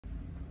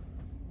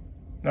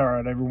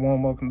Alright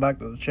everyone, welcome back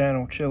to the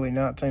channel, Chili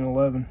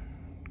 1911.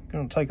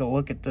 Gonna take a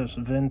look at this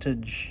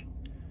vintage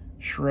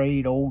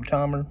Schrade Old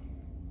Timer.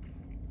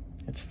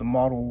 It's the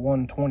model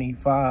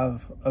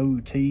 125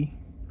 OT,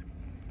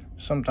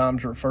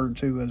 sometimes referred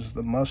to as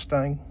the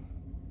Mustang.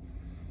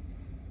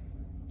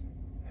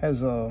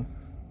 Has a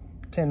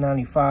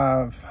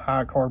 1095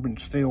 high carbon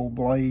steel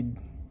blade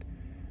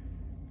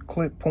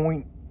clip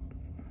point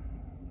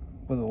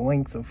with a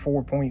length of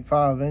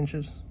 4.5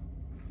 inches.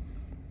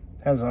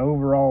 Has an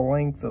overall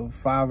length of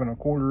 5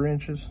 1/4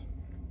 inches.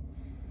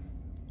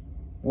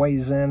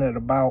 Weighs in at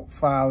about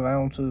 5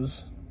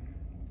 ounces.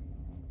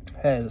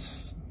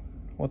 Has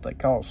what they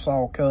call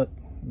saw cut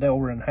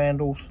Delrin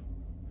handles.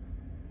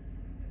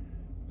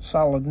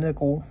 Solid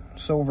nickel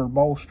silver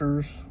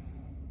bolsters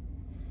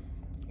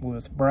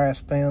with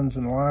brass pins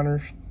and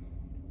liners.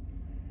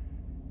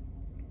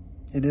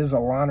 It is a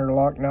liner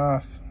lock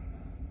knife,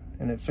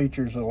 and it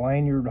features a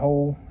lanyard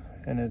hole,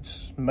 and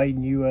it's made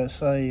in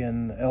USA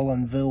in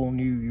Ellenville,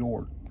 New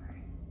York.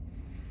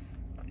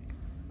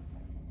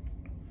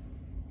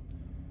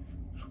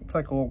 So we'll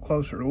take a little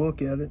closer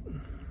look at it.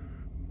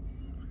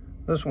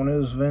 This one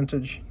is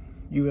vintage,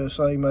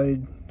 USA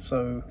made,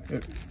 so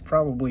it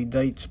probably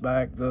dates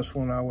back, this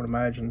one I would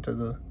imagine,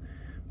 to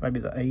maybe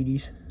the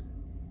 80s.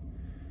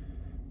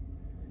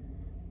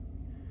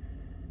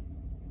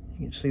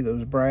 You can see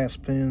those brass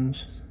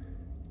pins,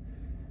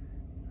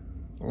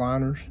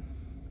 liners.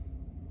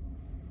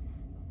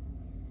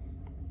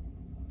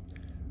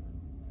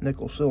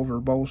 Nickel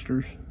silver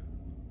bolsters.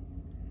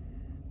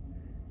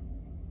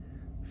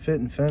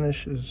 Fit and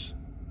finish is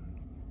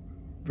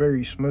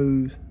very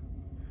smooth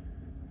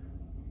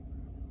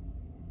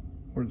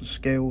where the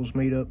scales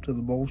meet up to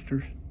the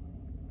bolsters.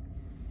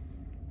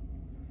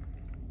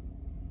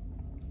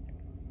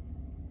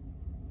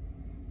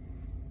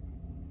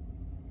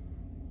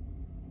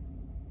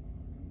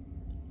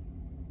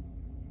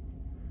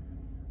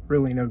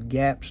 Really no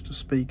gaps to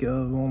speak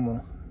of on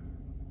the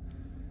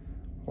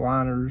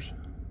liners.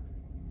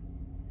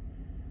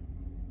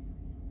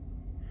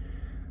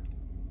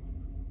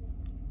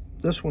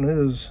 This one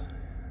is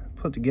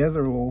put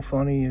together a little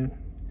funny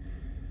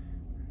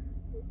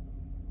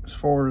as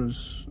far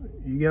as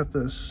you got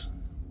this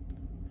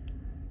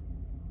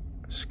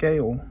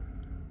scale,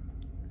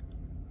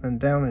 and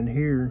down in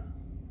here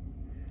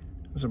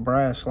is a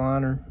brass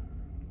liner.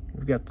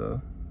 You've got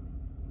the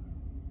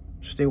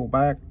steel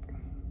back,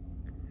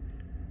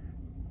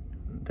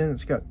 then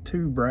it's got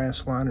two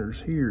brass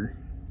liners here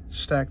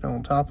stacked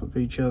on top of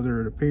each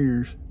other, it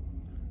appears,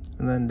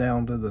 and then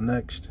down to the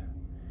next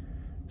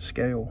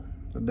scale,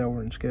 the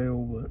Delrin scale.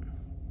 But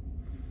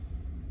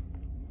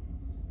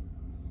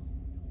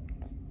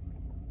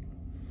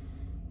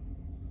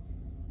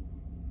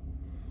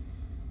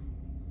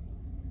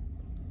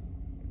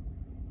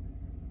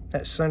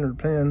that center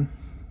pin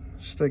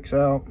sticks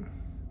out.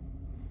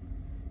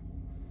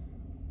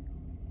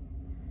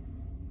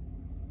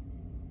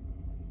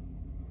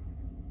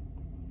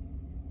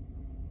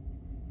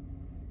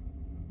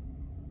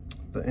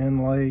 The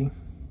inlay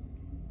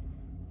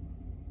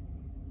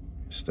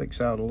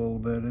sticks out a little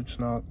bit. It's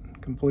not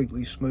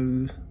completely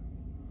smooth,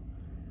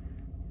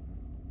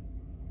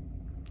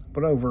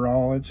 but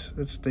overall it's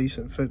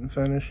decent fit and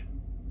finish.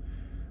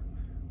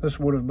 This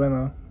would have been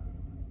a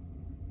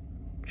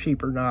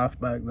cheaper knife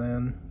back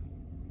then.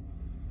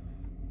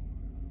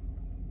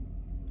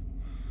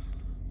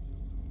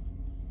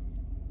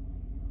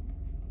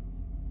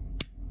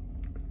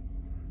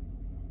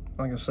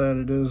 Like I said,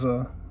 it is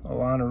a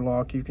liner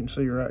lock. You can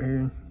see right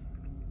here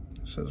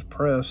it says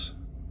press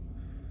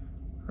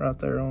right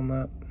there on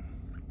that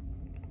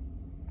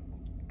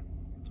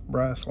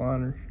brass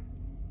liner.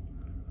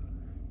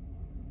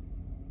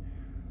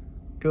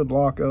 Good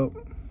lockup,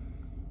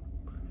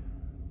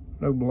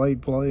 no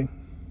blade play,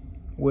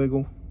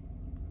 wiggle.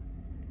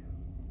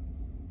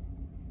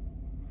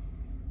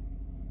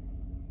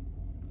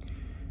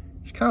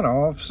 It's kind of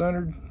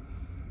off-centered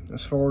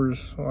as far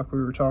as, like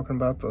we were talking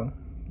about, the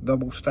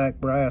double stack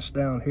brass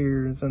down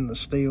here, then the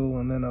steel,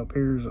 and then up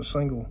here is a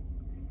single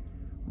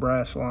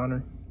brass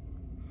liner.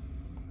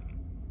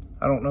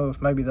 I don't know if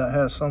maybe that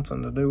has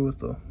something to do with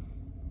the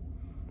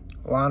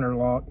liner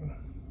lock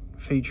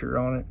feature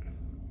on it.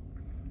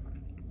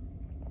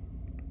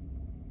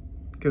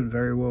 Could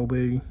very well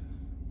be.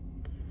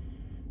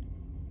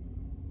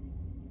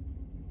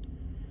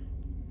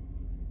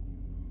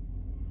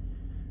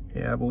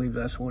 Yeah, I believe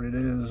that's what it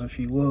is. If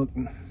you look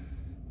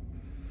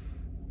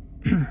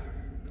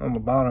on the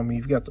bottom,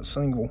 you've got the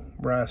single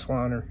brass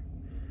liner.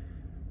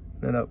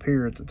 Then up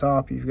here at the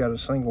top, you've got a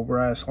single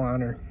brass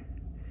liner.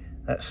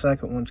 That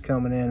second one's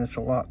coming in, it's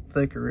a lot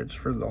thicker. It's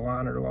for the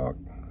liner lock.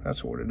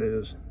 That's what it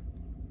is.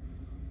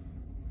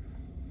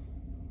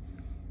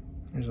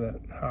 There's that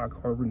high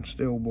carbon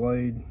steel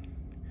blade.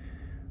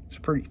 It's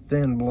a pretty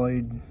thin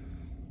blade.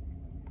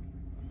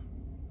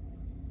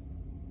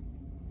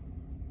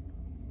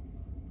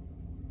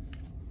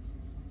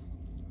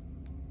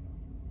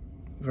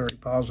 Very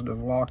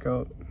positive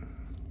lockup.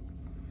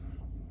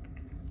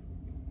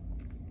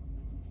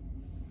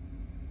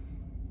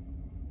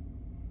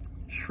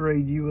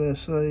 Schrade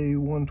USA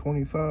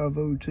 125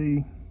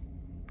 OT.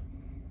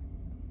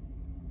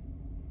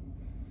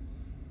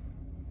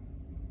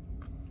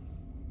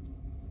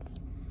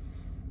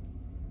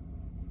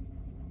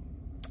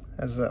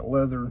 Has that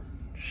leather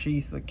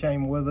sheath that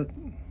came with it.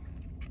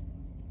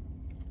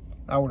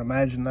 I would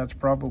imagine that's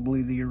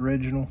probably the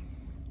original.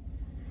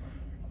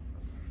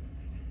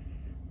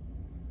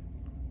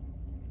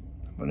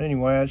 But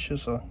anyway, that's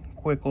just a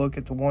quick look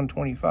at the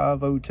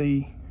 125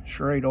 OT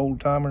Schrade Old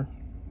Timer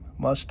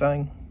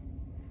Mustang.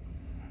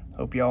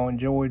 Hope y'all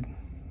enjoyed.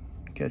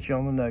 Catch you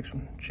on the next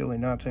one. Chili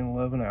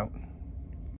 1911 out.